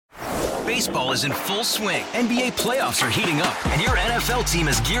Baseball is in full swing. NBA playoffs are heating up, and your NFL team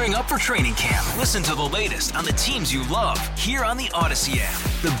is gearing up for training camp. Listen to the latest on the teams you love here on the Odyssey app.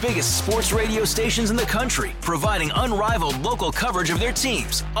 The biggest sports radio stations in the country, providing unrivaled local coverage of their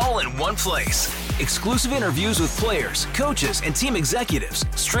teams, all in one place. Exclusive interviews with players, coaches, and team executives,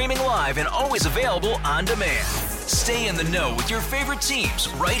 streaming live and always available on demand. Stay in the know with your favorite teams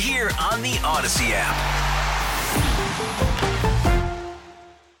right here on the Odyssey app.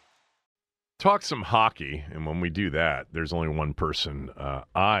 Talk some hockey, and when we do that, there's only one person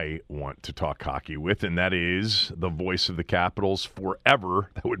I want to talk hockey with, and that is the voice of the Capitals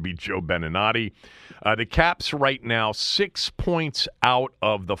forever. That would be Joe Beninati. The Caps right now 6 points out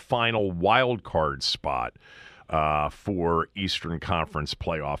of the final wild card spot for Eastern Conference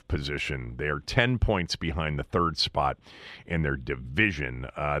playoff position. They are 10 points behind the third spot in their division.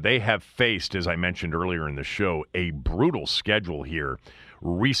 They have faced, as I mentioned earlier in the show, a brutal schedule here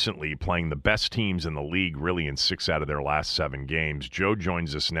recently, playing the best teams in the league really in 6 out of their last 7 games. Joe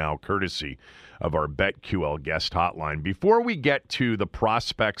joins us now courtesy of our BetQL guest hotline. Before we get to the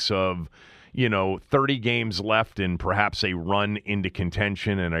prospects of 30 games left and perhaps a run into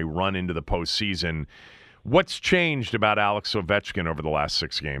contention and a run into the postseason, what's changed about Alex Ovechkin over the last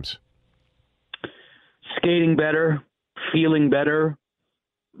 6 games? Skating better, feeling better,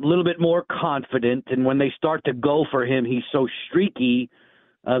 a little bit more confident, and when they start to go for him, he's so streaky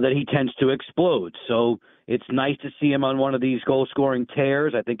that he tends to explode. So it's nice to see him on one of these goal-scoring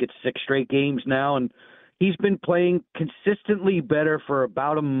tears. I think it's 6 straight games now, and he's been playing consistently better for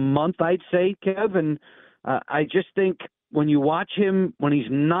about a month, I'd say, Kev. And I just think when you watch him, when he's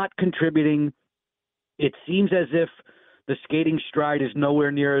not contributing, it seems as if the skating stride is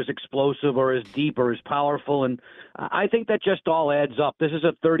nowhere near as explosive or as deep or as powerful. And I think that just all adds up. This is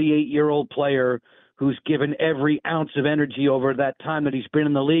a 38-year-old player who's given every ounce of energy over that time that he's been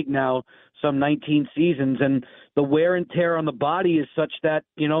in the league now, some 19 seasons. And the wear and tear on the body is such that,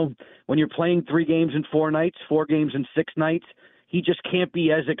 when you're playing 3 games in 4 nights, 4 games in 6 nights, he just can't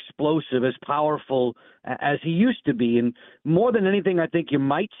be as explosive, as powerful as he used to be. And more than anything, I think you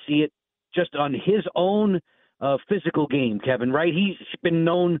might see it just on his own physical game, Kevin, right? He's been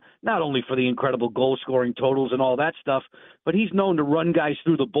known not only for the incredible goal-scoring totals and all that stuff, but he's known to run guys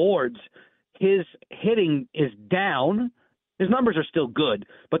through the boards. His hitting is down. His numbers are still good,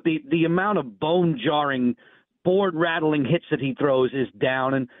 but the amount of bone-jarring, board-rattling hits that he throws is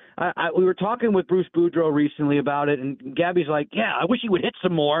down. And we were talking with Bruce Boudreau recently about it, and Gabby's like, yeah, I wish he would hit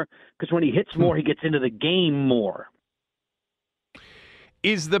some more, because when he hits more, he gets into the game more.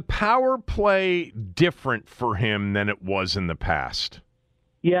 Is the power play different for him than it was in the past?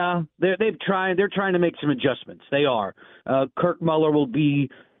 Yeah, they're trying to make some adjustments. They are. Kirk Muller will be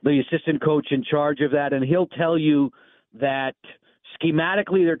the assistant coach in charge of that, and he'll tell you that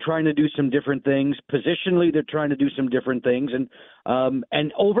schematically they're trying to do some different things. Positionally, they're trying to do some different things.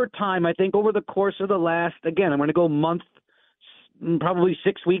 And over time, I think over the course of the last, again, I'm going to go month, probably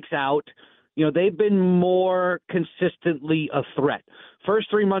 6 weeks out, they've been more consistently a threat. First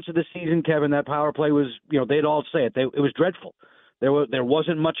 3 months of the season, Kevin, that power play was, they'd all say it. It was dreadful. There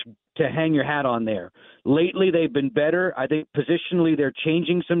wasn't much to hang your hat on there. Lately, they've been better. I think positionally, they're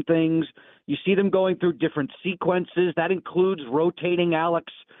changing some things. You see them going through different sequences. That includes rotating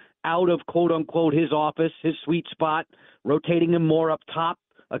Alex out of, quote-unquote, his office, his sweet spot, rotating him more up top.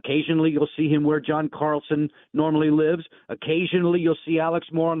 Occasionally, you'll see him where John Carlson normally lives. Occasionally, you'll see Alex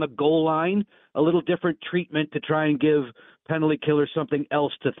more on the goal line, a little different treatment to try and give penalty killer something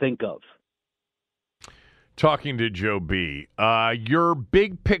else to think of. Talking to Joe B., your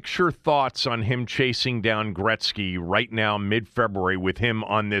big picture thoughts on him chasing down Gretzky right now, mid-February, with him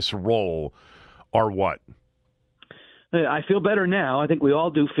on this roll are what? I feel better now. I think we all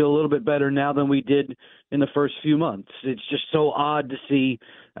do feel a little bit better now than we did in the first few months. It's just so odd to see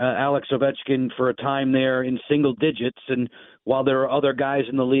Alex Ovechkin for a time there in single digits, and while there are other guys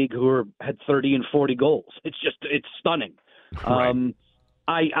in the league who had 30 and 40 goals. It's stunning. Right.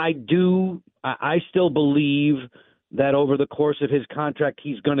 I still believe that over the course of his contract,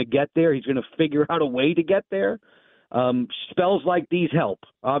 he's going to get there. He's going to figure out a way to get there. Spells like these help.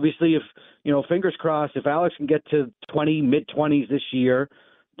 Obviously, if, fingers crossed, if Alex can get to mid-20s this year,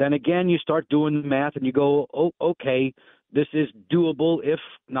 then again, you start doing the math and you go, oh, okay, this is doable if,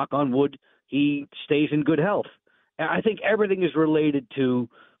 knock on wood, he stays in good health. And I think everything is related to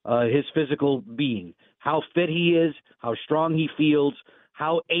his physical being, how fit he is, how strong he feels,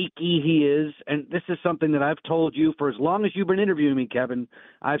 how achy he is. And this is something that I've told you for as long as you've been interviewing me, Kevin.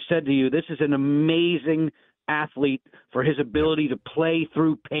 I've said to you, this is an amazing athlete for his ability to play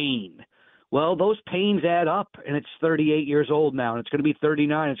through pain. Well, those pains add up, and it's 38 years old now, and it's going to be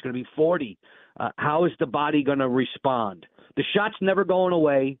 39, it's going to be 40. How is the body going to respond? The shot's never going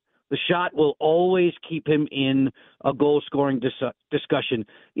away. The shot will always keep him in a goal-scoring discussion.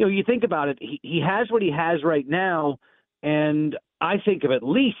 You know, you think about it, he has what he has right now, and I think of at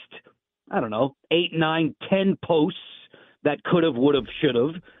least, 8, 9, 10 posts that could have, would have, should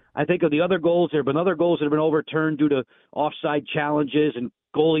have. I think of the other goals. There have been other goals that have been overturned due to offside challenges and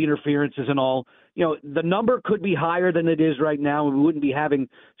goalie interferences and all. You know, the number could be higher than it is right now, and we wouldn't be having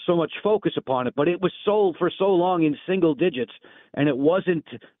so much focus upon it. But it was sold for so long in single digits, and it wasn't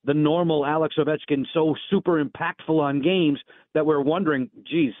the normal Alex Ovechkin so super impactful on games that we're wondering,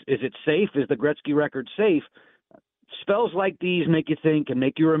 geez, is it safe? Is the Gretzky record safe? Spells like these make you think and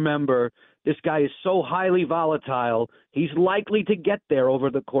make you remember this guy is so highly volatile, he's likely to get there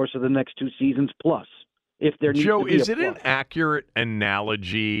over the course of the next 2 seasons plus. If there needs Joe, to be is it an accurate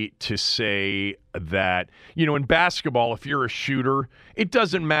analogy to say that, in basketball, if you're a shooter, it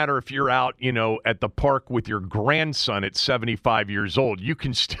doesn't matter if you're out, at the park with your grandson at 75 years old. You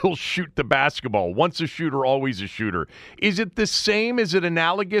can still shoot the basketball. Once a shooter, always a shooter. Is it the same? Is it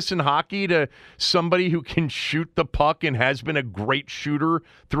analogous in hockey to somebody who can shoot the puck and has been a great shooter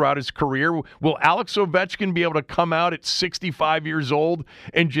throughout his career? Will Alex Ovechkin be able to come out at 65 years old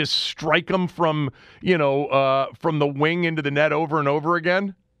and just strike them from the wing into the net over and over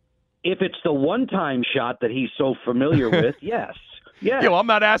again? If it's the one-time shot that he's so familiar with, yes. Yeah, I'm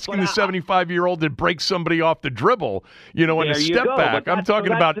not asking the 75-year-old to break somebody off the dribble, in a step back. I'm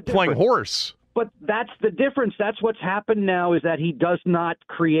talking about playing horse. But that's the difference. That's what's happened now is that he does not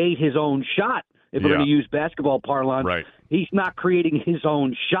create his own shot. If we're going to use basketball parlance, right. He's not creating his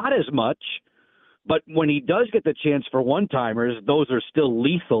own shot as much. But when he does get the chance for one-timers, those are still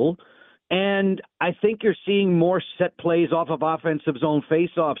lethal. And I think you're seeing more set plays off of offensive zone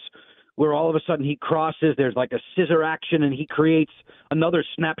faceoffs where all of a sudden he crosses, there's like a scissor action, and he creates another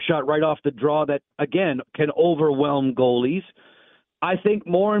snapshot right off the draw that, again, can overwhelm goalies. I think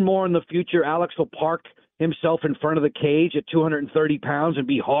more and more in the future, Alex will park himself in front of the cage at 230 pounds and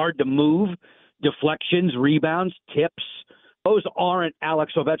be hard to move. Deflections, rebounds, tips. Those aren't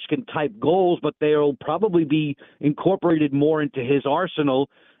Alex Ovechkin-type goals, but they'll probably be incorporated more into his arsenal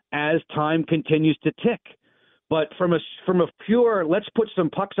as time continues to tick. But from a pure, let's put some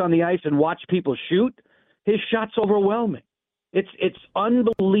pucks on the ice and watch people shoot, his shot's overwhelming. It's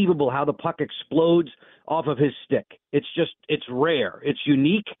unbelievable how the puck explodes off of his stick. It's rare. It's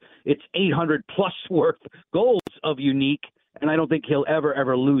unique. It's 800-plus worth goals of unique, and I don't think he'll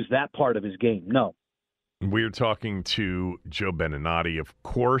ever lose that part of his game, no. We're talking to Joe Beninati, of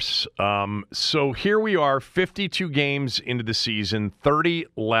course. So here we are, 52 games into the season, 30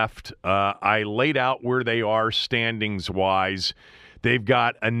 left. I laid out where they are standings-wise. They've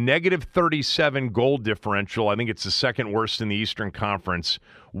got a negative 37 goal differential. I think it's the second worst in the Eastern Conference.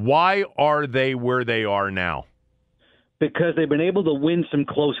 Why are they where they are now? Because they've been able to win some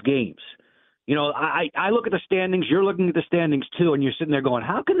close games. I look at the standings. You're looking at the standings, too, and you're sitting there going,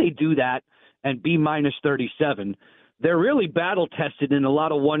 how can they do that and be minus 37? They're really battle-tested in a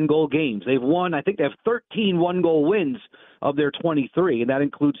lot of one-goal games. They've won, I think they have 13 one-goal wins of their 23, and that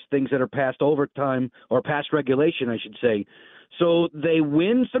includes things that are past overtime or past regulation, I should say. So they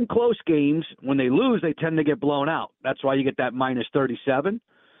win some close games. When they lose, they tend to get blown out. That's why you get that minus 37.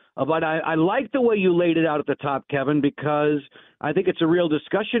 But I like the way you laid it out at the top, Kevin, because I think it's a real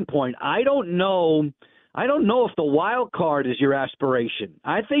discussion point. I don't know if the wild card is your aspiration.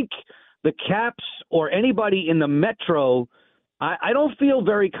 I think the Caps or anybody in the Metro, I don't feel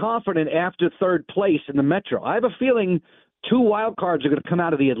very confident after third place in the Metro. I have a feeling 2 wild cards are going to come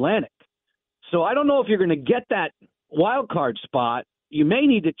out of the Atlantic. So I don't know if you're going to get that wild card spot. You may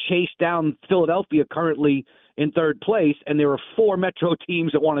need to chase down Philadelphia currently in third place, and there are 4 Metro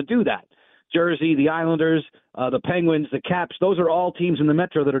teams that want to do that. Jersey, the Islanders, the Penguins, the Caps, those are all teams in the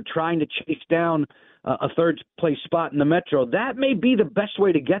Metro that are trying to chase down a third-place spot in the Metro. That may be the best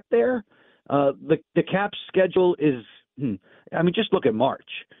way to get there. The Caps schedule is, just look at March.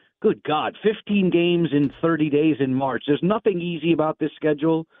 Good God, 15 games in 30 days in March. There's nothing easy about this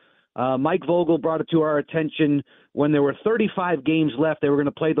schedule. Mike Vogel brought it to our attention when there were 35 games left. They were going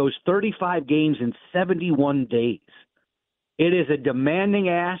to play those 35 games in 71 days. It is a demanding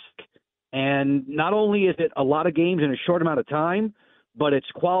ask, and not only is it a lot of games in a short amount of time, but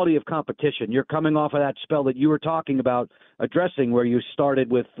it's quality of competition. You're coming off of that spell that you were talking about addressing where you started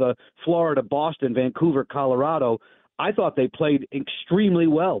with Florida, Boston, Vancouver, Colorado. I thought they played extremely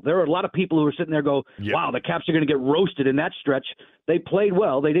well. There were a lot of people who were sitting there wow, the Caps are going to get roasted in that stretch. They played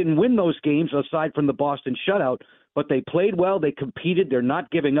well. They didn't win those games aside from the Boston shutout, but they played well. They competed. They're not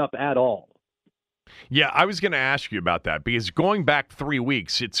giving up at all. Yeah, I was going to ask you about that because going back 3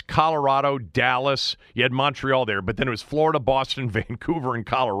 weeks, it's Colorado, Dallas, you had Montreal there, but then it was Florida, Boston, Vancouver, and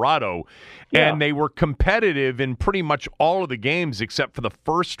Colorado. Yeah. And they were competitive in pretty much all of the games except for the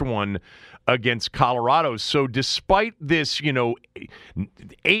first one against Colorado. So despite this,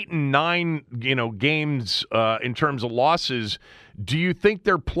 8 and 9, games in terms of losses, do you think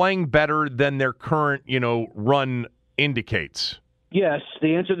they're playing better than their current, run indicates? Yes,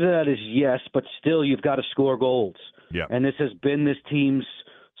 the answer to that is yes, but still you've got to score goals. Yeah. And this has been this team's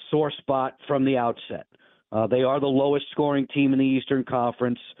sore spot from the outset. They are the lowest scoring team in the Eastern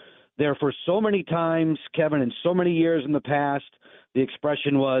Conference. There for so many times, Kevin, in so many years in the past, the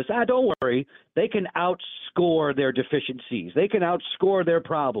expression was, don't worry, they can outscore their deficiencies. They can outscore their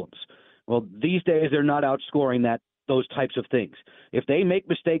problems. Well, these days they're not outscoring those types of things. If they make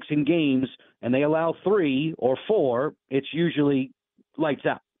mistakes in games and they allow 3 or 4, it's usually lights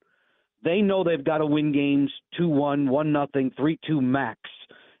out. They know they've got to win games 2-1, 1-0, 3-2 max.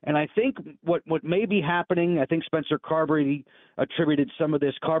 And I think what may be happening, I think Spencer Carberry attributed some of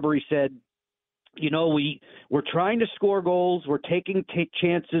this. Carberry said, we're trying to score goals, we're taking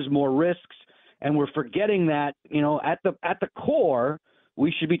chances, more risks, and we're forgetting that, at the core,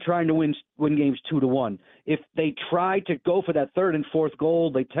 we should be trying to win games 2-1. If they try to go for that third and fourth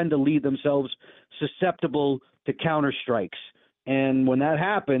goal, they tend to leave themselves susceptible to counter strikes. And when that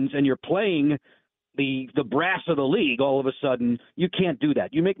happens and you're playing the brass of the league, all of a sudden, you can't do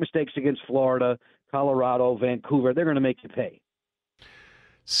that. You make mistakes against Florida, Colorado, Vancouver, they're going to make you pay.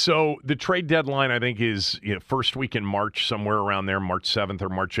 So the trade deadline, I think, is first week in March, somewhere around there, March 7th or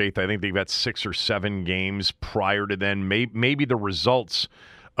March 8th. I think they've got 6 or 7 games prior to then. Maybe the results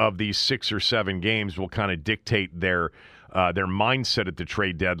of these 6 or 7 games will kind of dictate their mindset at the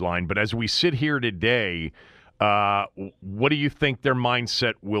trade deadline. But as we sit here today, what do you think their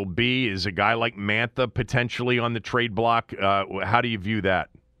mindset will be? Is a guy like Mantha potentially on the trade block? How do you view that?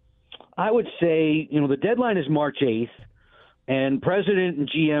 I would say, the deadline is March 8th. And President and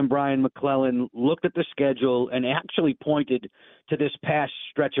GM Brian McClellan looked at the schedule and actually pointed to this past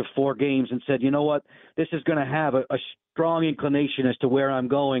stretch of 4 games and said, you know what, this is going to have a strong inclination as to where I'm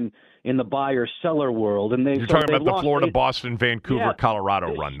going in the buyer-seller world. And You're talking about the Florida, Boston, Vancouver,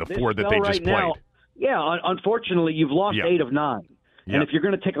 Colorado run, the 4 that they just played. Yeah, unfortunately, you've lost 8 of 9. Yep. And if you're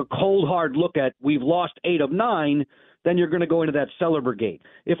going to take a cold, hard look at we've lost 8 of 9, then you're going to go into that seller brigade.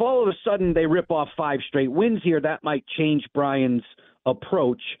 If all of a sudden they rip off 5 straight wins here, that might change Brian's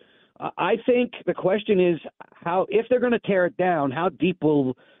approach. I think the question is how, if they're going to tear it down, how deep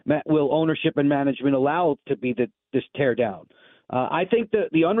will ownership and management allow to be this tear down? I think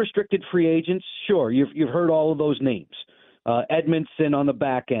the unrestricted free agents, sure, you've heard all of those names. Edmondson on the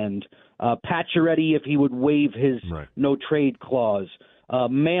back end, Pacioretty if he would waive his no trade clause.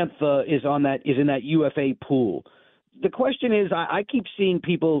 Mantha is in that UFA pool. The question is, I keep seeing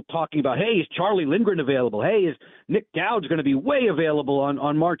people talking about, hey, is Charlie Lindgren available? Hey, is Nick Dowd's going to be way available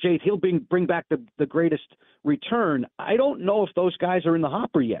on March 8th? He'll bring back the greatest return. I don't know if those guys are in the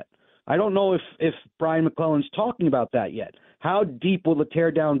hopper yet. I don't know if Brian McClellan's talking about that yet. How deep will the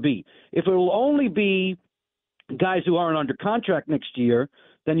teardown be? If it will only be guys who aren't under contract next year,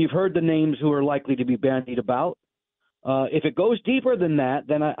 then you've heard the names who are likely to be bandied about. If it goes deeper than that,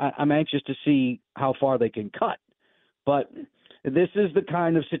 then I'm anxious to see how far they can cut. But this is the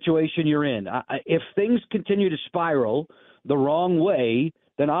kind of situation you're in. If things continue to spiral the wrong way,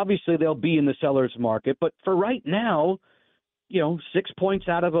 then obviously they'll be in the seller's market. But for right now, 6 points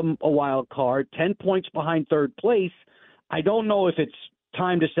out of a wild card, 10 points behind third place, I don't know if it's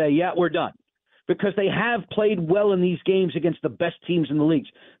time to say, yeah, we're done. Because they have played well in these games against the best teams in the leagues.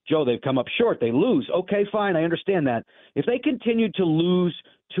 Joe, they've come up short. They lose. Okay, fine. I understand that. If they continue to lose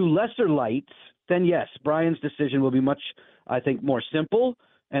to lesser lights, then yes, Brian's decision will be much, I think, more simple,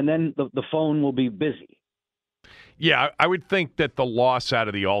 and then the phone will be busy. Yeah, I would think that the loss out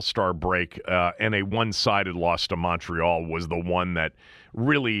of the All-Star break and a one-sided loss to Montreal was the one that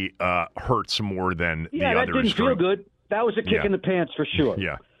really hurts more than the others. Yeah, that didn't feel good. That was a kick in the pants for sure.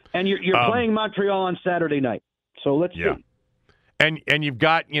 Yeah. And you're playing Montreal on Saturday night, so let's see. And you've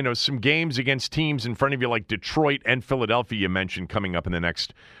got, some games against teams in front of you like Detroit and Philadelphia you mentioned coming up in the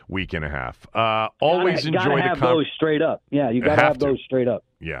next week and a half. Always enjoy the those straight up. Yeah, you got to have those straight up.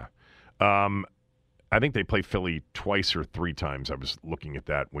 Yeah. I think they play Philly twice or 3 times. I was looking at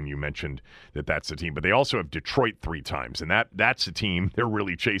that when you mentioned that's the team. But they also have Detroit 3 times, and that's a team they're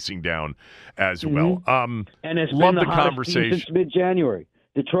really chasing down as well. And it's love been the conversation since mid-January.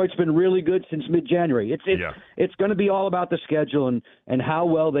 Detroit's been really good since mid-January. It's going to be all about the schedule and how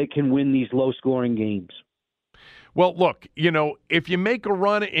well they can win these low-scoring games. Well, look, if you make a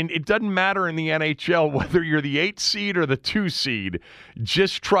run, and it doesn't matter in the NHL whether you're the 8 seed or the 2 seed,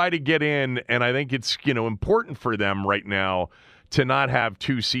 just try to get in. And I think it's, important for them right now to not have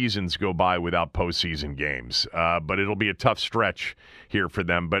 2 seasons go by without postseason games. But it'll be a tough stretch here for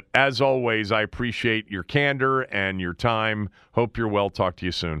them. But as always, I appreciate your candor and your time. Hope you're well. Talk to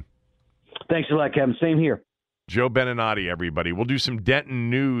you soon. Thanks a lot, Kevin. Same here. Joe Beninati, everybody. We'll do some Denton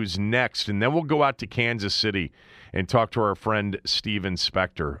news next, and then we'll go out to Kansas City and talk to our friend Steven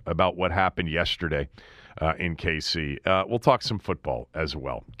Spector about what happened yesterday in KC. We'll talk some football as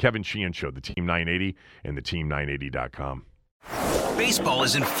well. Kevin Sheehan Show, the Team 980 and the Team980.com. Baseball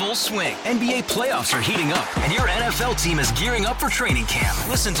is in full swing. NBA playoffs are heating up, and your NFL team is gearing up for training camp.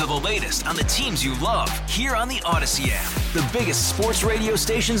 Listen to the latest on the teams you love here on the Odyssey app. The biggest sports radio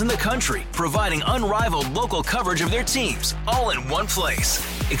stations in the country, providing unrivaled local coverage of their teams, all in one place.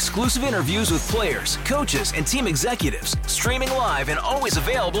 Exclusive interviews with players, coaches, and team executives, streaming live and always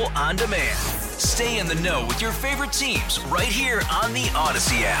available on demand. Stay in the know with your favorite teams right here on the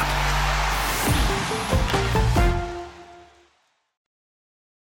Odyssey app.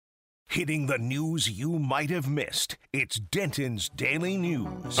 Hitting the news you might have missed. It's Denton's Daily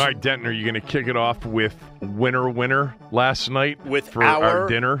News. All right, Denton, are you going to kick it off with winner last night for our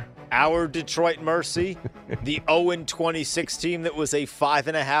dinner? Our Detroit Mercy, the 0-26 team that was a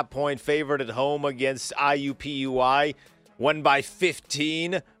 5.5-point favorite at home against IUPUI, won by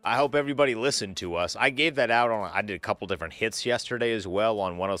 15. I hope everybody listened to us. I gave that out I did a couple different hits yesterday as well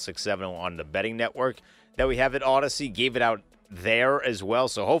on 106.7 on the betting network that we have at Odyssey. Gave it out there as well,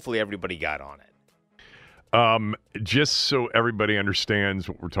 so hopefully everybody got on it. Just so everybody understands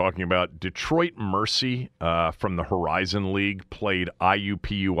what we're talking about, Detroit Mercy from the Horizon League played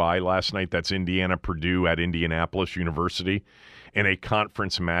IUPUI last night. That's Indiana Purdue at Indianapolis University in a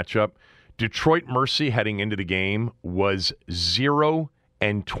conference matchup. Detroit Mercy heading into the game was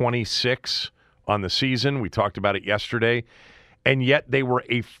 0-26 on the season. We talked about it yesterday, and yet they were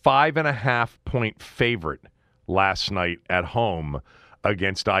a 5.5-point favorite last night at home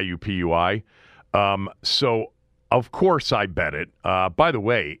against IUPUI. So, of course, I bet it. By the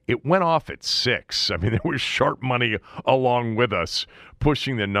way, it went off at 6. I mean, there was sharp money along with us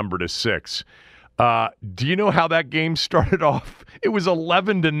pushing the number to 6. Do you know how that game started off? It was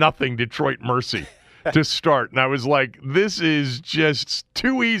 11-0 Detroit Mercy to start. And I was like, this is just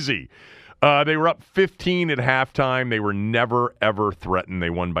too easy. They were up 15 at halftime. They were never, ever threatened. They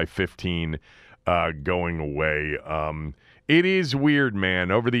won by 15 going away. It is weird,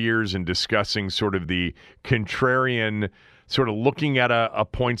 man, over the years in discussing sort of the contrarian, sort of looking at a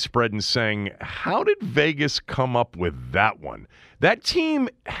point spread and saying, how did Vegas come up with that one? That team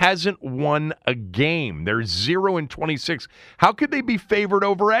hasn't won a game. They're 0-26. How could they be favored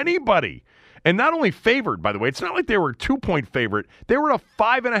over anybody? And not only favored, by the way, it's not like they were a 2-point favorite. They were a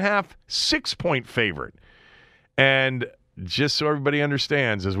 5.5, 6-point favorite. And just so everybody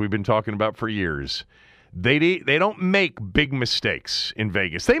understands, as we've been talking about for years, they don't make big mistakes in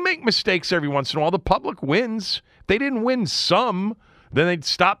Vegas. They make mistakes every once in a while. The public wins. If they didn't win some, then they'd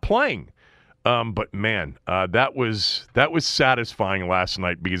stop playing. But man, that was satisfying last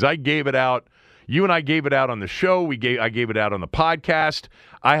night because I gave it out. You and I gave it out on the show. I gave it out on the podcast.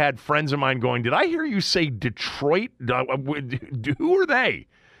 I had friends of mine going, "Did I hear you say Detroit? Who are they?"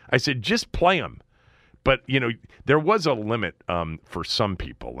 I said, "Just play them." But, there was a limit for some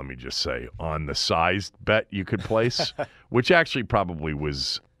people, let me just say, on the size bet you could place, which actually probably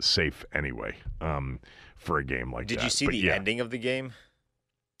was safe anyway for a game like that. Did you see the ending of the game?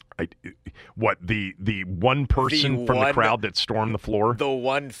 The one person from the crowd that stormed the floor? The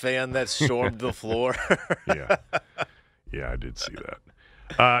one fan that stormed the floor? Yeah, I did see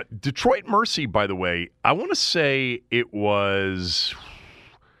that. Detroit Mercy, by the way, I want to say it was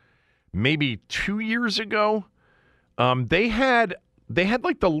maybe 2 years ago. They had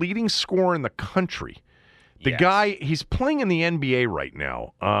like the leading scorer in the country. The guy, he's playing in the NBA right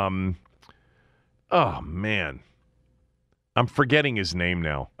now. Oh man, I'm forgetting his name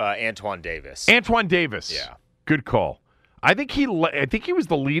now. Antoine Davis. Antoine Davis. Yeah, good call. I think he was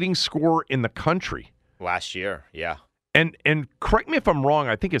the leading scorer in the country last year. Yeah, and correct me if I'm wrong.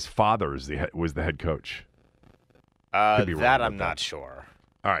 I think his father was the head coach. That I'm not sure.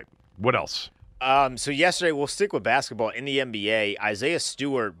 All right. What else? So yesterday, we'll stick with basketball in the NBA. Isaiah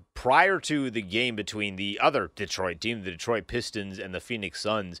Stewart, prior to the game between the other Detroit team, the Detroit Pistons and the Phoenix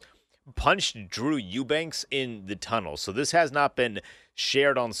Suns, punched Drew Eubanks in the tunnel. So this has not been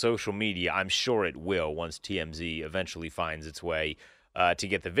shared on social media. I'm sure it will once TMZ eventually finds its way to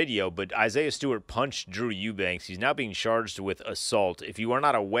get the video. But Isaiah Stewart punched Drew Eubanks. He's now being charged with assault. If you are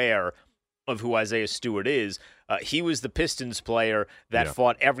not aware, of who Isaiah Stewart is. He was the Pistons player that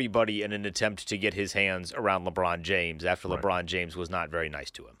fought everybody in an attempt to get his hands around LeBron James after LeBron James was not very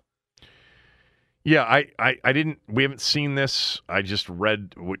nice to him. Yeah, I didn't. We haven't seen this. I just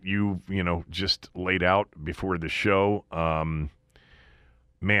read what you just laid out before the show.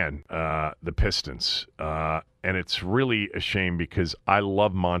 The Pistons, and it's really a shame because I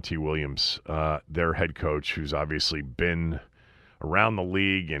love Monty Williams, their head coach, who's obviously been around the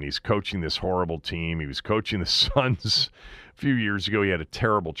league, and he's coaching this horrible team. He was coaching the Suns a few years ago. He had a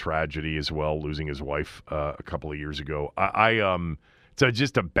terrible tragedy as well, losing his wife a couple of years ago. It's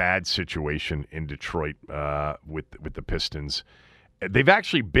just a bad situation in Detroit with the Pistons. They've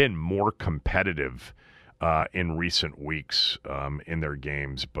actually been more competitive in recent weeks in their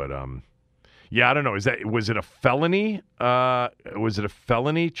games, but I don't know. Was it a felony? Was it a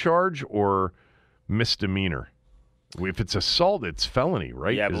felony charge or misdemeanor? If it's assault, it's felony,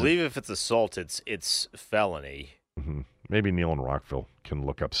 right? Yeah, I believe if it's assault, it's felony. Mm-hmm. Maybe Neil and Rockville can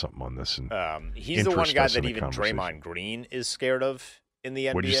look up something on this. And he's the one guy that even Draymond Green is scared of in the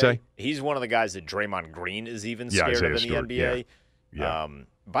NBA. What'd you say? He's one of the guys that Draymond Green is even scared of in Stewart, the NBA. Yeah.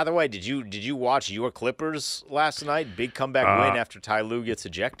 By the way, did you watch your Clippers last night? Big comeback win after Ty Lue gets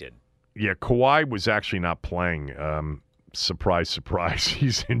ejected. Yeah, Kawhi was actually not playing. Surprise, surprise.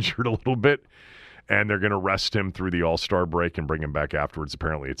 He's injured a little bit, and they're going to rest him through the All-Star break and bring him back afterwards.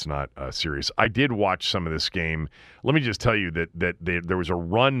 Apparently, it's not serious. I did watch some of this game. Let me just tell you that there was a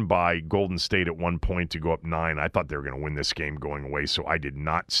run by Golden State at one point to go up 9. I thought they were going to win this game going away, so I did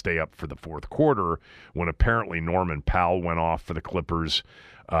not stay up for the fourth quarter when apparently Norman Powell went off for the Clippers.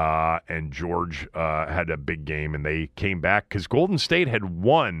 And George had a big game, and they came back because Golden State had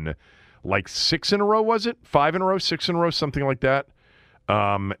won like 6 in a row, was it? 5 in a row, 6 in a row, something like that.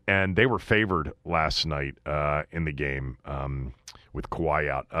 And they were favored last night in the game with Kawhi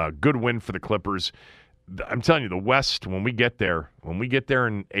out. Good win for the Clippers. I'm telling you, the West, when we get there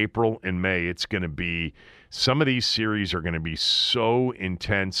in April and May, it's going to be – some of these series are going to be so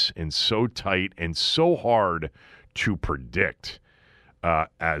intense and so tight and so hard to predict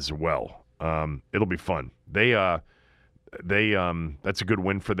as well. It'll be fun. That's a good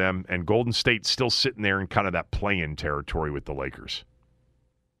win for them. And Golden State's still sitting there in kind of that play-in territory with the Lakers.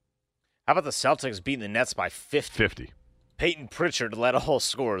 How about the Celtics beating the Nets by 50? Peyton Pritchard led all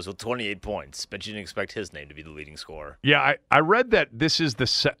scorers with 28 points, but you didn't expect his name to be the leading scorer. Yeah, I read that this is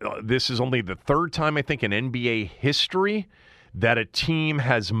only the third time, I think, in NBA history that a team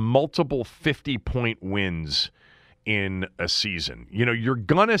has multiple 50-point wins in a season. You know, you're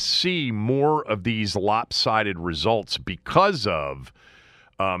going to see more of these lopsided results because of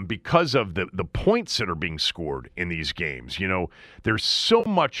the points that are being scored in these games. You know, there's so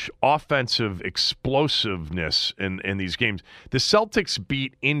much offensive explosiveness in these games. The Celtics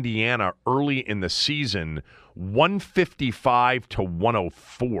beat Indiana early in the season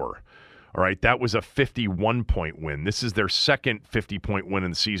 155-104. All right, that was a 51-point win. This is their second 50-point win in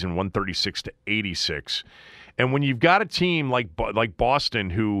the season, 136-86. And when you've got a team like Boston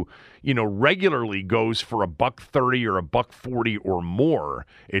who, you know, regularly goes for $130 or $140 or more,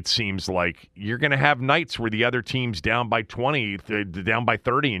 it seems like you're going to have nights where the other team's down by 20, down by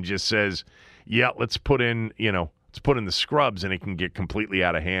 30, and just says, "Yeah, let's put in the scrubs," and it can get completely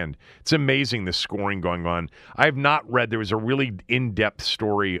out of hand. It's amazing the scoring going on. I have not read. There was a really in-depth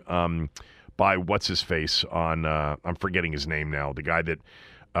story by what's his face on. I'm forgetting his name now. The guy that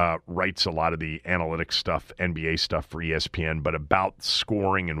writes a lot of the analytics stuff, NBA stuff for ESPN, but about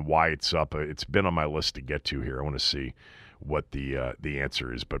scoring and why it's up. It's been on my list to get to here. I want to see what the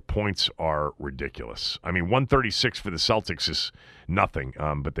answer is, but points are ridiculous. I mean, 136 for the Celtics is nothing,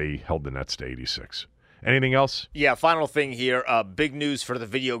 but they held the Nets to 86. Anything else? Yeah, final thing here. Big news for the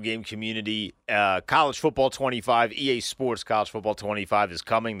video game community. College Football 25, EA Sports College Football 25 is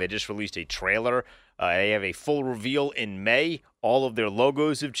coming. They just released a trailer. They have a full reveal in May. All of their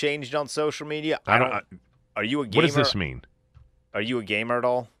logos have changed on social media. Are you a gamer? What does this mean? Are you a gamer at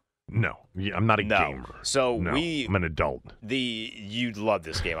all? No, I'm not a gamer. So I'm an adult. You'd love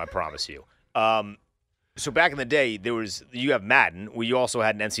this game, I promise you. So back in the day, you have Madden, where you also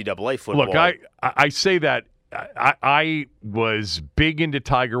had an NCAA football. Look, I say that I was big into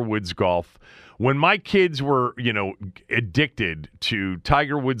Tiger Woods golf. When my kids were, addicted to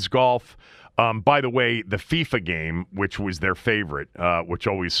Tiger Woods golf, by the way, the FIFA game, which was their favorite, which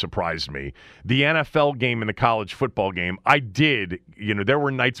always surprised me, the NFL game and the college football game, I did, there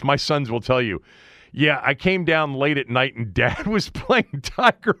were nights, my sons will tell you, Yeah, I came down late at night and Dad was playing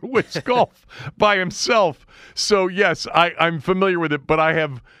Tiger Woods golf by himself. So, yes, I'm familiar with it, but I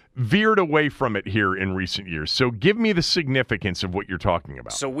have veered away from it here in recent years. So give me the significance of what you're talking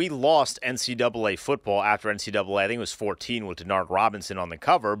about. So we lost NCAA football after NCAA, I think it was 14, with Denard Robinson on the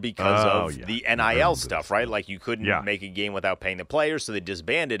cover because of the NIL stuff, right? Like you couldn't make a game without paying the players, so they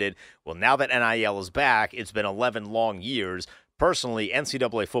disbanded it. Well, now that NIL is back, it's been 11 long years. Personally,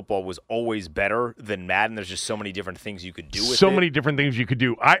 NCAA football was always better than Madden. There's just so many different things you could do with it. So many different things you could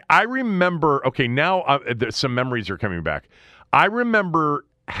do. I remember, okay, now some memories are coming back. I remember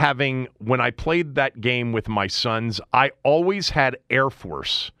when I played that game with my sons, I always had Air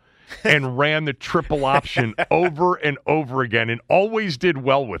Force and ran the triple option over and over again and always did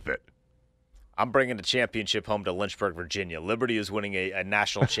well with it. I'm bringing the championship home to Lynchburg, Virginia. Liberty is winning a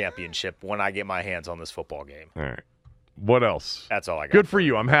national championship when I get my hands on this football game. All right. What else? That's all I got. Good for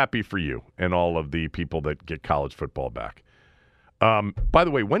you. I'm happy for you and all of the people that get college football back. By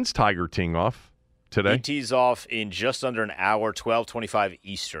the way, when's Tiger teeing off? Today? He tees off in just under an hour, 12:25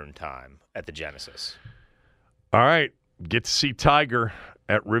 Eastern time at the Genesis. All right. Get to see Tiger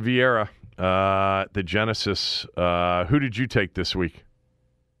at Riviera, the Genesis. Who did you take this week?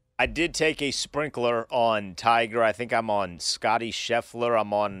 I did take a sprinkler on Tiger. I think I'm on Scotty Scheffler.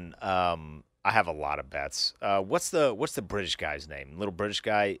 I'm on I have a lot of bets. What's the British guy's name? Little British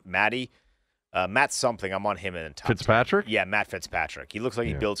guy, Matty? Matt something. I'm on him in the top Fitzpatrick? 10. Yeah, Matt Fitzpatrick. He looks like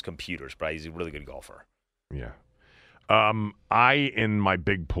he builds computers, but he's a really good golfer. Yeah. In my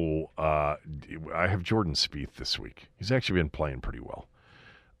big pool, I have Jordan Spieth this week. He's actually been playing pretty well.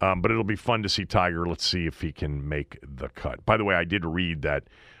 But it'll be fun to see Tiger. Let's see if he can make the cut. By the way, I did read that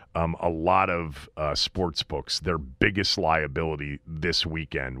a lot of sports books, their biggest liability this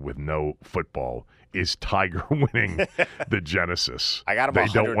weekend with no football is Tiger winning the Genesis. I got him. They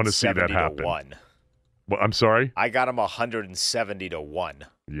don't want to see that happen. 1. Well, I'm sorry? I got him 170-1.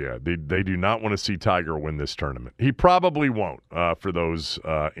 Yeah, they do not want to see Tiger win this tournament. He probably won't, for those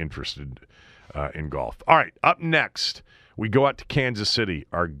interested in golf. All right, up next, we go out to Kansas City.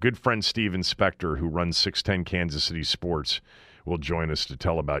 Our good friend Steven Spector, who runs 610 Kansas City Sports, will join us to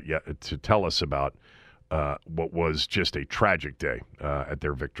tell us about what was just a tragic day at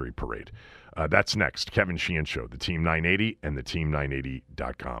their victory parade. That's next. Kevin Sheehan Show, the Team 980 and the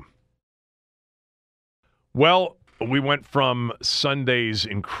Team980.com. Well, we went from Sunday's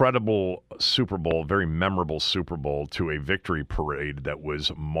incredible Super Bowl, very memorable Super Bowl, to a victory parade that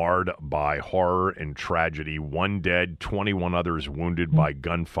was marred by horror and tragedy. 1 dead, 21 others wounded by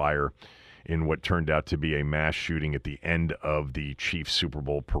gunfire in what turned out to be a mass shooting at the end of the Chiefs Super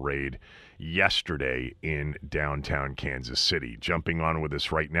Bowl parade yesterday in downtown Kansas City. Jumping on with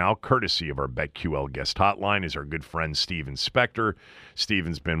us right now, courtesy of our BetQL guest hotline, is our good friend Steven Spector.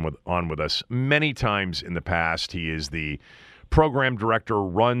 Steven's been on with us many times in the past. He is the program director,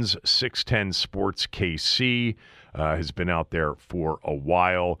 runs 610 Sports KC, has been out there for a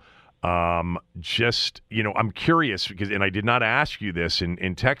while. I'm curious because, and I did not ask you this in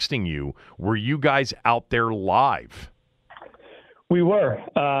texting you, were you guys out there live? We were.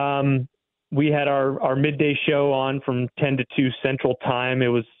 We had our midday show on from 10 to 2 Central Time.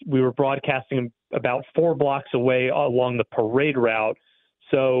 We were broadcasting about 4 blocks away along the parade route.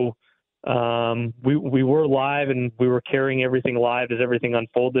 So we were live, and we were carrying everything live as everything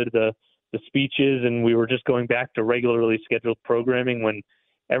unfolded, the speeches, and we were just going back to regularly scheduled programming when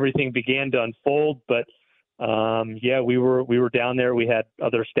everything began to unfold. But we were down there. We had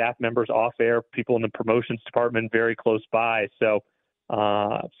other staff members off air, people in the promotions department very close by. So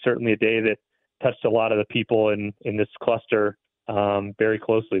certainly a day that touched a lot of the people in this cluster very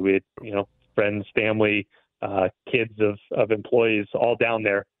closely. We had, friends, family, kids of employees all down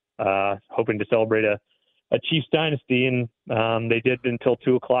there hoping to celebrate a Chiefs dynasty. And they did until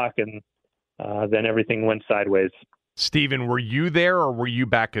 2:00, and then everything went sideways. Steven, were you there or were you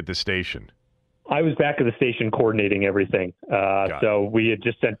back at the station? I was back at the station coordinating everything. So we had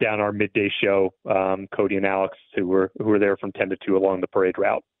just sent down our midday show, Cody and Alex, who were there from 10 to 2 along the parade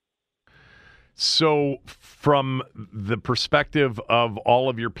route. So from the perspective of all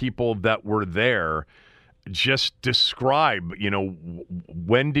of your people that were there, just describe,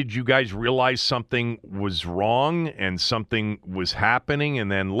 when did you guys realize something was wrong and something was happening?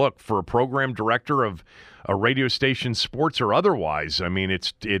 And then look, for a program director of a radio station, sports or otherwise, I mean,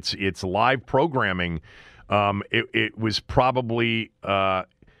 it's live programming. It was probably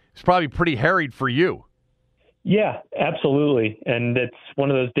pretty harried for you. Yeah, absolutely. And it's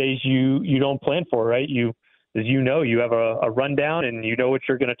one of those days you don't plan for, right? You have a rundown and you know what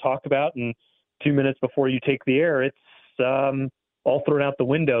you're going to talk about, and 2 minutes before you take the air, it's all thrown out the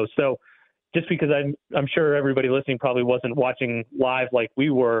window. So just because I'm sure everybody listening probably wasn't watching live like we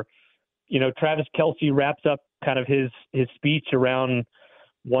were. Travis Kelce wraps up kind of his speech around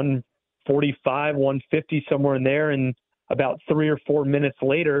 1:45, 1:50, somewhere in there, and about 3 or 4 minutes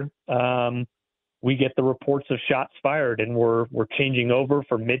later, we get the reports of shots fired, and we're changing over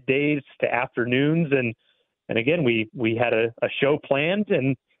from middays to afternoons, and again we had a show planned,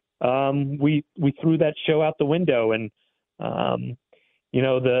 and we threw that show out the window, and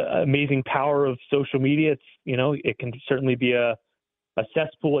the amazing power of social media. It can certainly be a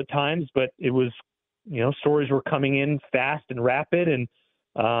cesspool at times, but it was, stories were coming in fast and rapid, and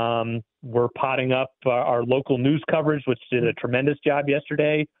we're potting up our local news coverage, which did a tremendous job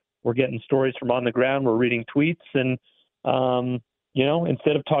yesterday. We're getting stories from on the ground. We're reading tweets, and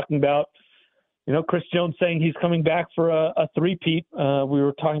instead of talking about, Chris Jones saying he's coming back for a three-peat, we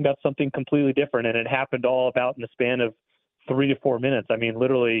were talking about something completely different, and it happened all about in the span of 3 to 4 minutes. I mean,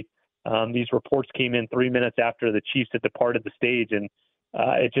 literally, these reports came in 3 minutes after the Chiefs had departed the stage, and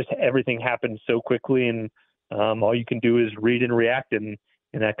everything happened so quickly, and all you can do is read and react in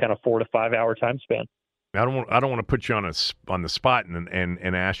that kind of 4 to 5 hour time span. I don't want to put you on the spot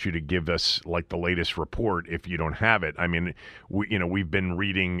and ask you to give us like the latest report if you don't have it. I mean, we've been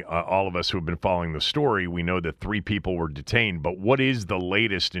reading, all of us who have been following the story. We know that 3 people were detained, but what is the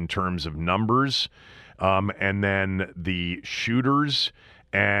latest in terms of numbers, and then the shooters,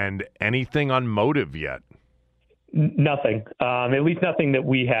 and anything on motive yet? Nothing, at least nothing that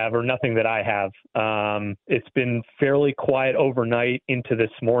we have, or nothing that I have. It's been fairly quiet overnight into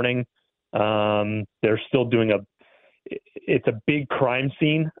this morning. They're still doing it's a big crime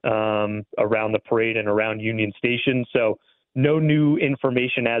scene around the parade and around Union Station. So no new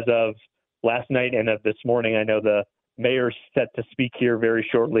information as of last night and of this morning. I know the mayor's set to speak here very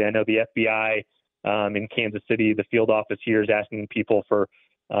shortly. I know the FBI in Kansas City, the field office here, is asking people for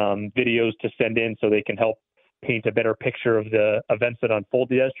videos to send in so they can help paint a better picture of the events that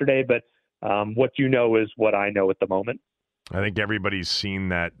unfolded yesterday. But what is what I know at the moment. I think everybody's seen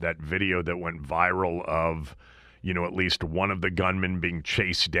that video that went viral of, at least one of the gunmen being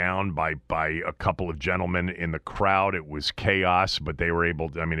chased down by a couple of gentlemen in the crowd. It was chaos, but they were able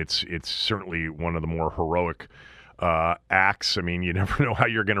to, I mean, it's certainly one of the more heroic acts. I mean, you never know how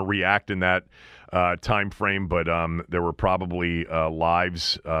you're going to react in that time frame, but there were probably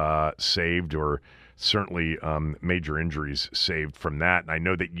lives saved, or certainly major injuries saved from that. And I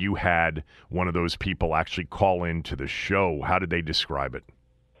know that you had one of those people actually call into the show. How did they describe it?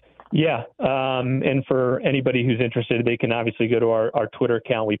 Yeah. And for anybody who's interested, they can obviously go to our Twitter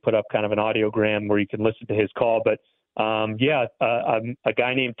account. We put up kind of an audiogram where you can listen to his call. But a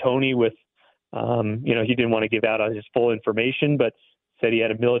guy named Tony with, he didn't want to give out his full information, but said he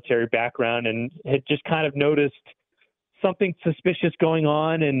had a military background and had just kind of noticed something suspicious going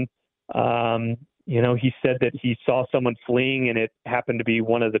on. And, he said that he saw someone fleeing, and it happened to be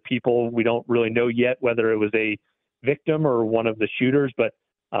one of the people. We don't really know yet whether it was a victim or one of the shooters, but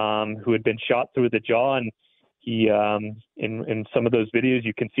who had been shot through the jaw. And he, in some of those videos,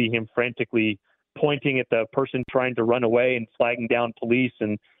 you can see him frantically pointing at the person trying to run away and flagging down police.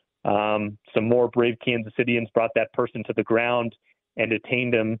 And some more brave Kansas Cityans brought that person to the ground and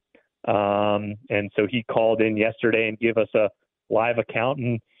detained him. And so he called in yesterday and gave us a live account.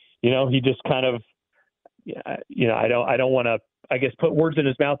 And, he just kind of, I don't want to, I guess, put words in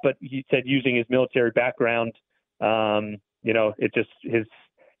his mouth, but he said using his military background, it just, his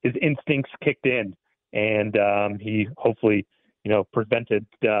instincts kicked in, and he hopefully, prevented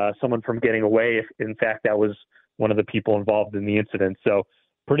someone from getting away if in fact that was one of the people involved in the incident. So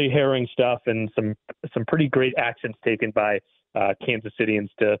pretty harrowing stuff, and some pretty great actions taken by Kansas Cityans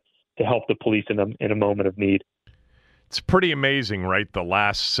to help the police in a moment of need. It's pretty amazing, right? The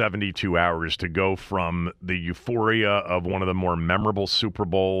last 72 hours to go from the euphoria of one of the more memorable Super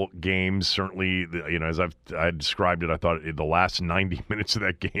Bowl games. Certainly, as I described it, I thought the last 90 minutes of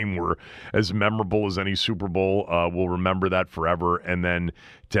that game were as memorable as any Super Bowl. We'll remember that forever. And then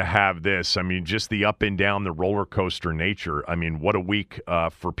to have this, I mean, just the up and down, the roller coaster nature. I mean, what a week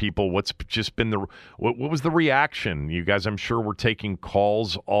for people. What's just been what was the reaction? You guys, I'm sure, were taking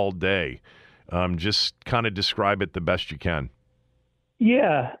calls all day. Just kind of describe it the best you can.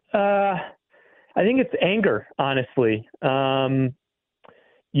 Yeah, I think it's anger, honestly. As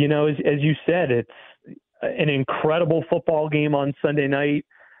you said, it's an incredible football game on Sunday night,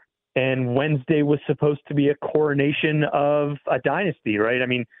 and Wednesday was supposed to be a coronation of a dynasty, right? I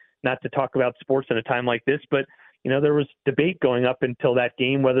mean, not to talk about sports in a time like this, but, there was debate going up until that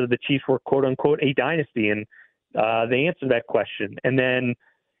game whether the Chiefs were, quote unquote, a dynasty, and they answered that question. And then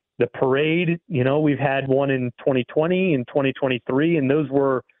the parade, we've had one in 2020 and 2023, and those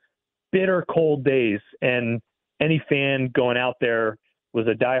were bitter cold days, and any fan going out there was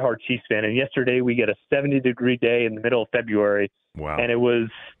a diehard Chiefs fan. And yesterday we get a 70-degree day in the middle of February. Wow. And it was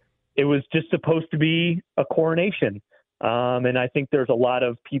just supposed to be a coronation. And I think there's a lot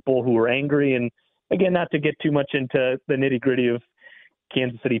of people who are angry. And again, not to get too much into the nitty-gritty of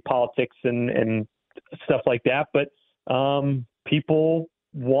Kansas City politics and stuff like that, but people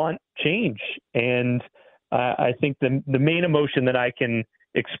want change. And I think the main emotion that I can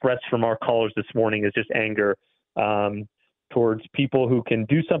express from our callers this morning is just anger towards people who can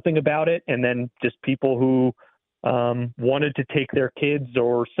do something about it, and then just people who wanted to take their kids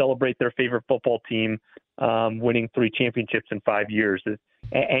or celebrate their favorite football team winning 3 championships in 5 years.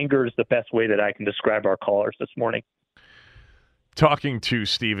 Anger is the best way that I can describe our callers this morning. Talking to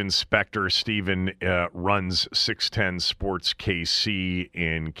Steven Spector. Steven runs 610 Sports KC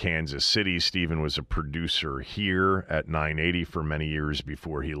in Kansas City. Steven was a producer here at 980 for many years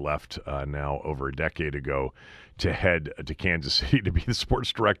before he left now over a decade ago to head to Kansas City to be the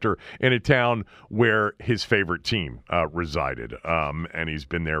sports director in a town where his favorite team resided. And he's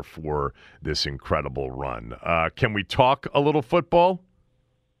been there for this incredible run. Can we talk a little football?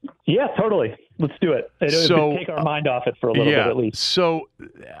 Yeah, totally. Let's do it. It'll take our mind off it for a little bit at least. So,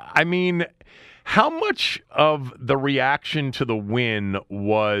 I mean, how much of the reaction to the win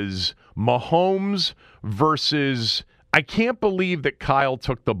was Mahomes versus, I can't believe that Kyle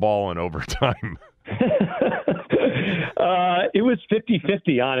took the ball in overtime? It was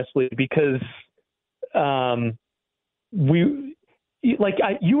 50-50, honestly, because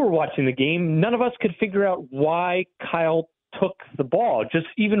you were watching the game. None of us could figure out why Kyle took the ball, just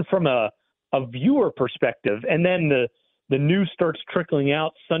even from a viewer perspective. And then the news starts trickling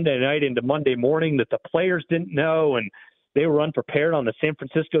out Sunday night into Monday morning that the players didn't know and they were unprepared on the San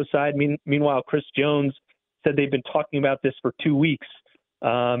Francisco side. Meanwhile, Chris Jones said they've been talking about this for 2 weeks.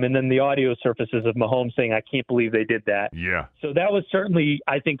 And then the audio surfaces of Mahomes saying, I can't believe they did that. Yeah. So that was certainly,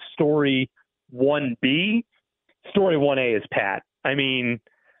 I think, story 1B. Story 1A is Pat. I mean,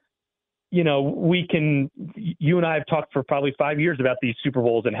 you and I have talked for probably 5 years about these Super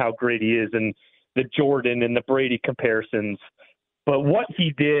Bowls and how great he is and the Jordan and the Brady comparisons. But what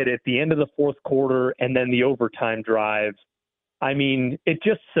he did at the end of the fourth quarter and then the overtime drive, I mean, it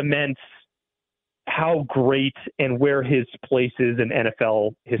just cements how great and where his place is in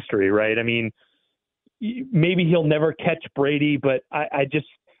NFL history, right? I mean, maybe he'll never catch Brady, but I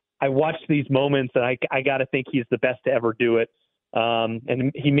watch these moments and I got to think he's the best to ever do it.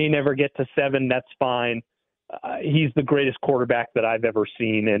 And he may never get to 7. That's fine. He's the greatest quarterback that I've ever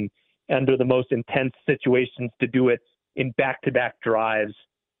seen, and under the most intense situations to do it in back-to-back drives.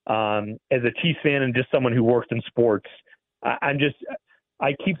 As a Chiefs fan and just someone who worked in sports,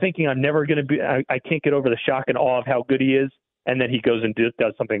 I keep thinking I'm never going to be. I can't get over the shock and awe of how good he is, and then he goes and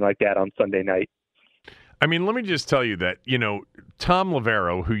does something like that on Sunday night. I mean, let me just tell you that, Tom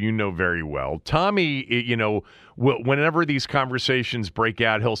Lavero, who you know very well, Tommy, whenever these conversations break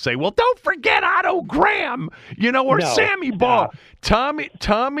out, he'll say, well, don't forget Otto Graham, or Sammy Baugh.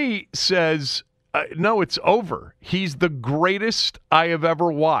 Tommy says, no, it's over. He's the greatest I have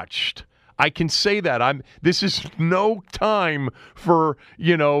ever watched. I can say that. This is no time for,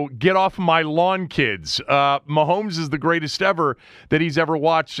 get off my lawn, kids. Mahomes is the greatest ever that he's ever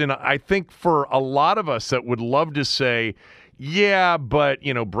watched. And I think for a lot of us that would love to say, yeah, but,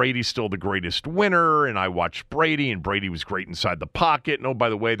 Brady's still the greatest winner. And I watched Brady, and Brady was great inside the pocket. And, oh, by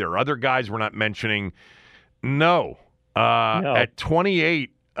the way, there are other guys we're not mentioning. No. At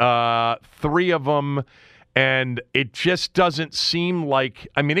 28, 3 of them. And it just doesn't seem like,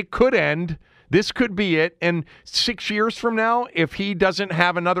 it could end. This could be it. And 6 years from now, if he doesn't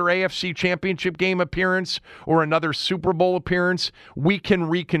have another AFC Championship game appearance or another Super Bowl appearance, we can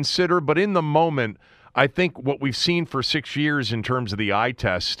reconsider. But in the moment, I think what we've seen for 6 years in terms of the eye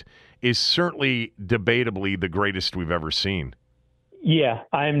test is certainly debatably the greatest we've ever seen. Yeah,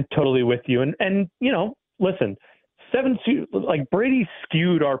 I'm totally with you. And listen, Brady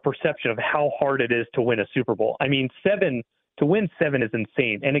skewed our perception of how hard it is to win a Super Bowl. I mean, to win 7 is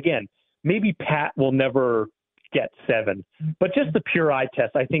insane. And again, maybe Pat will never get 7, but just the pure eye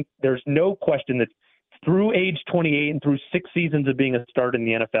test, I think there's no question that through age 28 and through 6 seasons of being a starter in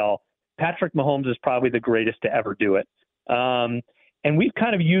the NFL, Patrick Mahomes is probably the greatest to ever do it. And we've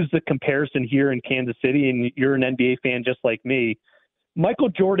kind of used the comparison here in Kansas City, and you're an NBA fan just like me. Michael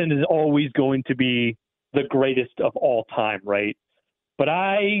Jordan is always going to be the greatest of all time, right? But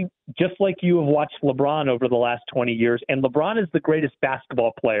I, just like you, have watched LeBron over the last 20 years, and LeBron is the greatest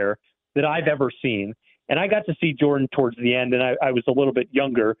basketball player that I've ever seen. And I got to see Jordan towards the end, and I was a little bit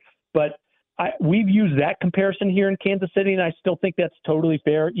younger. But we've used that comparison here in Kansas City, and I still think that's totally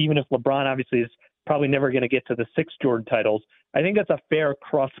fair, even if LeBron obviously is probably never going to get to the 6 Jordan titles. I think that's a fair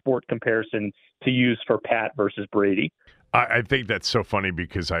cross-sport comparison to use for Pat versus Brady. I think that's so funny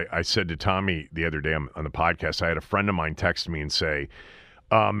because I said to Tommy the other day on the podcast, I had a friend of mine text me and say,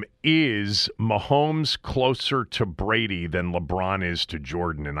 is Mahomes closer to Brady than LeBron is to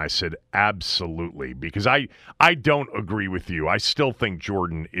Jordan? And I said, absolutely, because I don't agree with you. I still think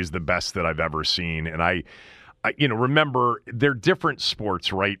Jordan is the best that I've ever seen. And I remember they're different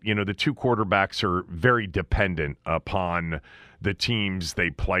sports, right? The two quarterbacks are very dependent upon the teams they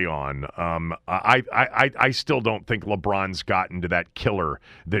play on. I still don't think LeBron's gotten to that killer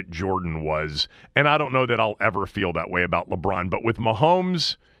that Jordan was. And I don't know that I'll ever feel that way about LeBron. But with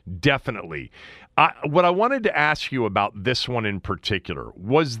Mahomes, definitely. What I wanted to ask you about this one in particular,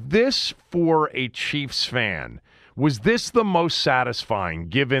 was this for a Chiefs fan? Was this the most satisfying,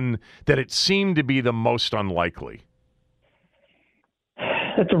 given that it seemed to be the most unlikely?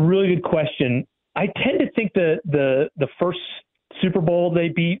 That's a really good question. I tend to think the first Super Bowl they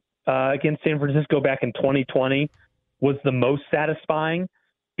beat against San Francisco back in 2020 was the most satisfying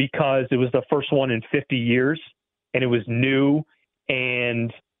because it was the first one in 50 years, and it was new.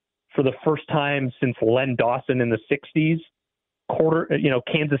 And for the first time since Len Dawson in the 60s,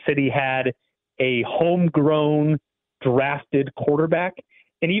 Kansas City had a homegrown drafted quarterback.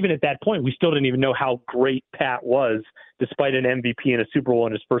 And even at that point, we still didn't even know how great Pat was, despite an MVP and a Super Bowl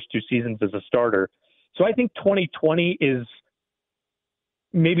in his first 2 seasons as a starter. So I think 2020 is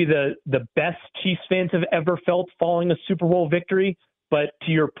maybe the best Chiefs fans have ever felt following a Super Bowl victory. But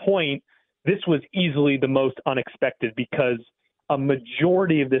to your point, this was easily the most unexpected because a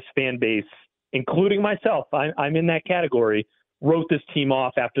majority of this fan base, including myself, I'm in that category, wrote this team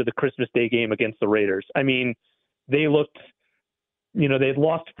off after the Christmas Day game against the Raiders. I mean, they looked, they'd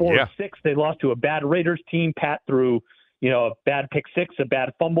lost 4 or 6. They lost to a bad Raiders team. Pat threw, a bad pick 6, a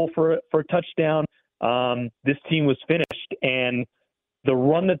bad fumble for a touchdown. This team was finished. And the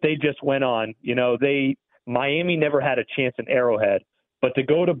run that they just went on, Miami never had a chance in Arrowhead, but to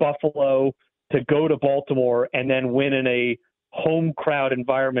go to Buffalo, to go to Baltimore, and then win in a home crowd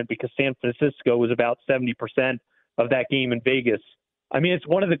environment because San Francisco was about 70% of that game in Vegas. I mean, it's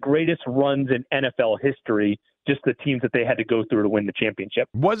one of the greatest runs in NFL history, just the teams that they had to go through to win the championship.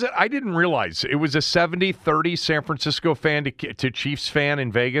 Was it? I didn't realize it was a 70-30 San Francisco fan to Chiefs fan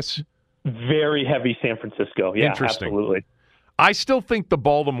in Vegas. Very heavy San Francisco. Yeah, interesting. Absolutely. I still think the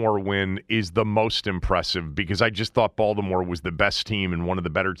Baltimore win is the most impressive because I just thought Baltimore was the best team and one of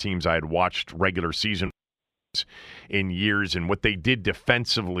the better teams I had watched regular season in years, and what they did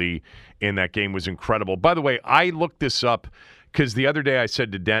defensively in that game was incredible. By the way, I looked this up because the other day I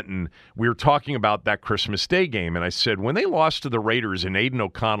said to Denton, we were talking about that Christmas Day game, and I said, when they lost to the Raiders and Aiden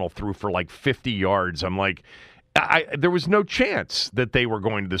O'Connell threw for like 50 yards, I'm like, there was no chance that they were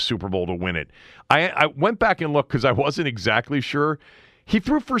going to the Super Bowl to win it. I went back and looked because I wasn't exactly sure. He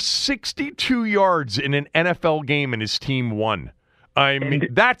threw for 62 yards in an NFL game and his team won. I mean,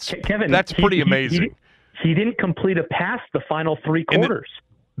 that's pretty amazing. He didn't complete a pass the final 3 quarters.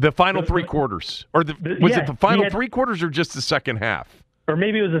 The final 3 quarters. Or was it the final 3 quarters or just the second half? Or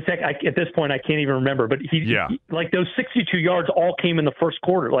maybe it was the second. At this point, I can't even remember. But he like those 62 yards all came in the first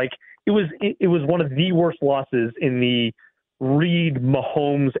quarter. Like it was one of the worst losses in the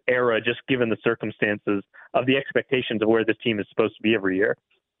Reid-Mahomes era, just given the circumstances of the expectations of where this team is supposed to be every year.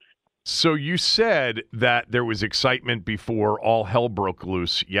 So you said that there was excitement before all hell broke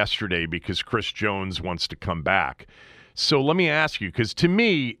loose yesterday because Chris Jones wants to come back. So let me ask you, because to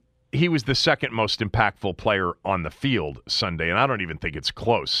me, he was the second most impactful player on the field Sunday, and I don't even think it's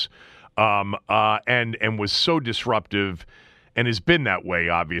close. And was so disruptive and has been that way,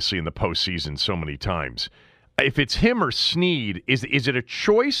 obviously, in the postseason so many times. If it's him or Snead, is it a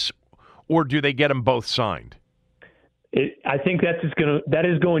choice, or do they get them both signed? I think that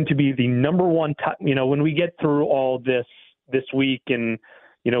is going to be the number one. When we get through all this week, and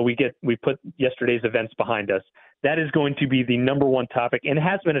we put yesterday's events behind us, that is going to be the number one topic, and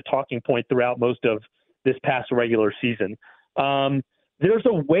has been a talking point throughout most of this past regular season. There's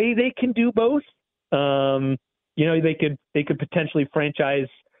a way they can do both. They could potentially franchise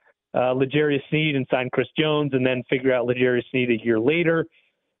L'Jarius Sneed and sign Chris Jones, and then figure out L'Jarius Sneed a year later.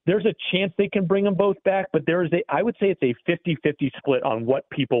 There's a chance they can bring them both back, but I would say it's a 50-50 split on what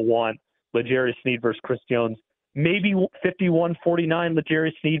people want L'Jarius Sneed versus Chris Jones. Maybe 51-49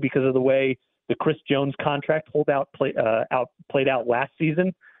 L'Jarius Sneed because of the way the Chris Jones contract played out last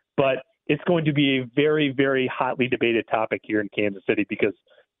season. But it's going to be a very, very hotly debated topic here in Kansas City because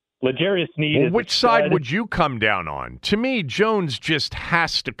L'Jarius Sneed. Well, which side would you come down on? To me, Jones just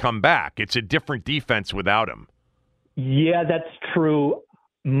has to come back. It's a different defense without him. Yeah, that's true.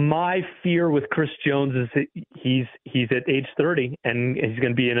 My fear with Chris Jones is that he's at age 30, and he's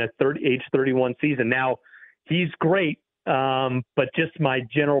going to be in a age 31 season. Now, he's great, but just my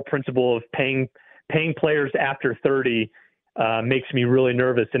general principle of paying players after 30 makes me really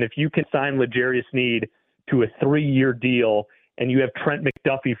nervous. And if you can sign L'Jarius Sneed to a 3-year deal, and you have Trent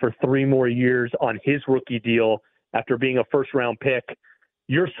McDuffie for 3 more years on his rookie deal after being a first-round pick,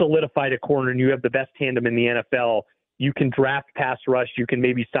 you're solidified at corner, and you have the best tandem in the NFL. You can draft pass rush. You can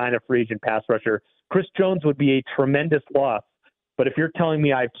maybe sign a free agent pass rusher. Chris Jones would be a tremendous loss. But if you're telling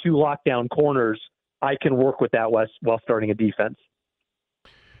me I have 2 lockdown corners, I can work with that while starting a defense.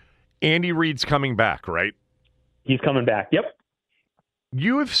 Andy Reid's coming back, right? He's coming back. Yep.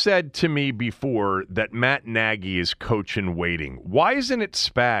 You have said to me before that Matt Nagy is coach in waiting. Why isn't it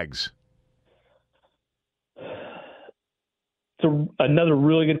Spags? It's another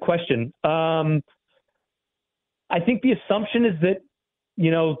really good question. I think the assumption is that,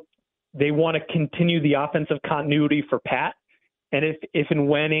 they want to continue the offensive continuity for Pat. And if and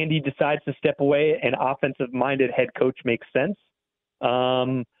when Andy decides to step away, an offensive-minded head coach makes sense.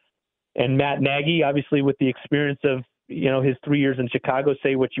 And Matt Nagy, obviously, with the experience of, his 3 years in Chicago,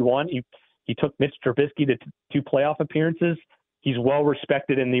 say what you want. He took Mitch Trubisky to 2 playoff appearances. He's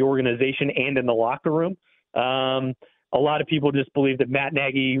well-respected in the organization and in the locker room. A lot of people just believe that Matt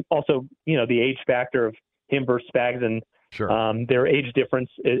Nagy, also, the age factor of him versus Spags and sure. Their age difference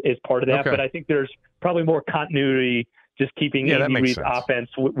is part of that. Okay. But I think there's probably more continuity just keeping Andy Reid's offense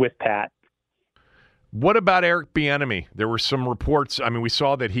with Pat. What about Eric Bieniemy? There were some reports. I mean, we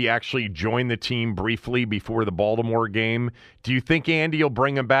saw that he actually joined the team briefly before the Baltimore game. Do you think Andy will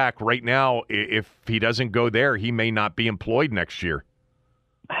bring him back right now? If he doesn't go there, he may not be employed next year.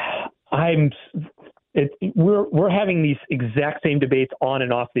 We're having these exact same debates on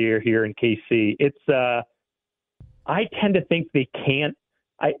and off the air here in KC. I tend to think they can't.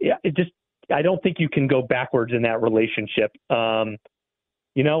 I don't think you can go backwards in that relationship. And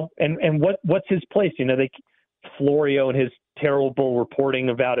what's his place? Florio and his terrible reporting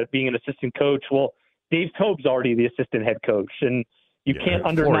about it being an assistant coach. Well, Dave Tobe's already the assistant head coach, and you can't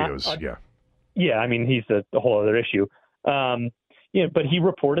Yeah, I mean, he's a whole other issue. But he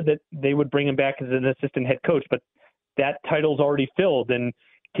reported that they would bring him back as an assistant head coach, but that title's already filled. And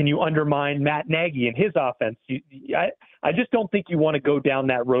can you undermine Matt Nagy and his offense? I just don't think you want to go down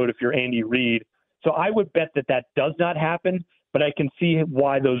that road if you're Andy Reid. So I would bet that does not happen, but I can see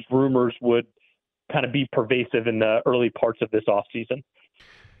why those rumors would kind of be pervasive in the early parts of this offseason.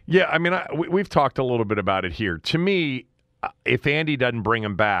 Yeah, I mean, we've talked a little bit about it here. To me, if Andy doesn't bring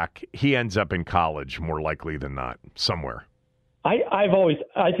him back, he ends up in college more likely than not, somewhere. I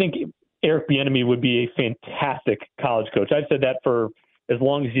think Eric Bieniemy would be a fantastic college coach. I've said that for as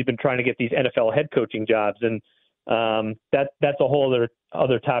long as he's been trying to get these NFL head coaching jobs, and that's a whole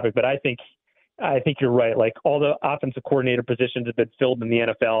other topic. But I think you're right. Like, all the offensive coordinator positions have been filled in the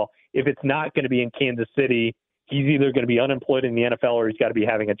NFL. If it's not going to be in Kansas City, he's either going to be unemployed in the NFL or he's got to be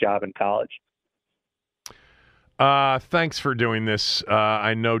having a job in college. Thanks for doing this.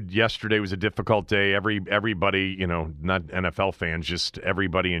 I know yesterday was a difficult day. Everybody, not NFL fans, just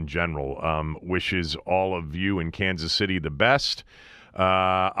everybody in general, wishes all of you in Kansas City the best.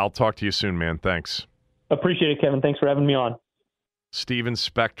 I'll talk to you soon, man. Thanks. Appreciate it, Kevin. Thanks for having me on. Steven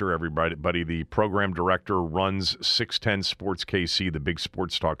Spector, everybody, the program director, runs 610 Sports KC, the big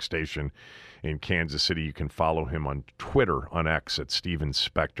sports talk station in Kansas City. You can follow him on Twitter, on X, at Steven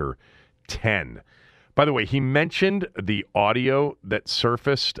Spector 10. By the way, he mentioned the audio that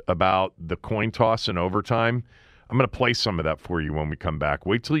surfaced about the coin toss in overtime. I'm going to play some of that for you when we come back.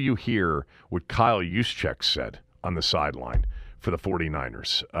 Wait till you hear what Kyle Juszczyk said on the sideline for the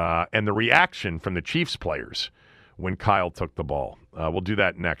 49ers and the reaction from the Chiefs players when Kyle took the ball. We'll do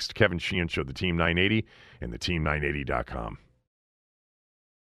that next. Kevin Sheehan Show, the Team 980 and the Team980.com.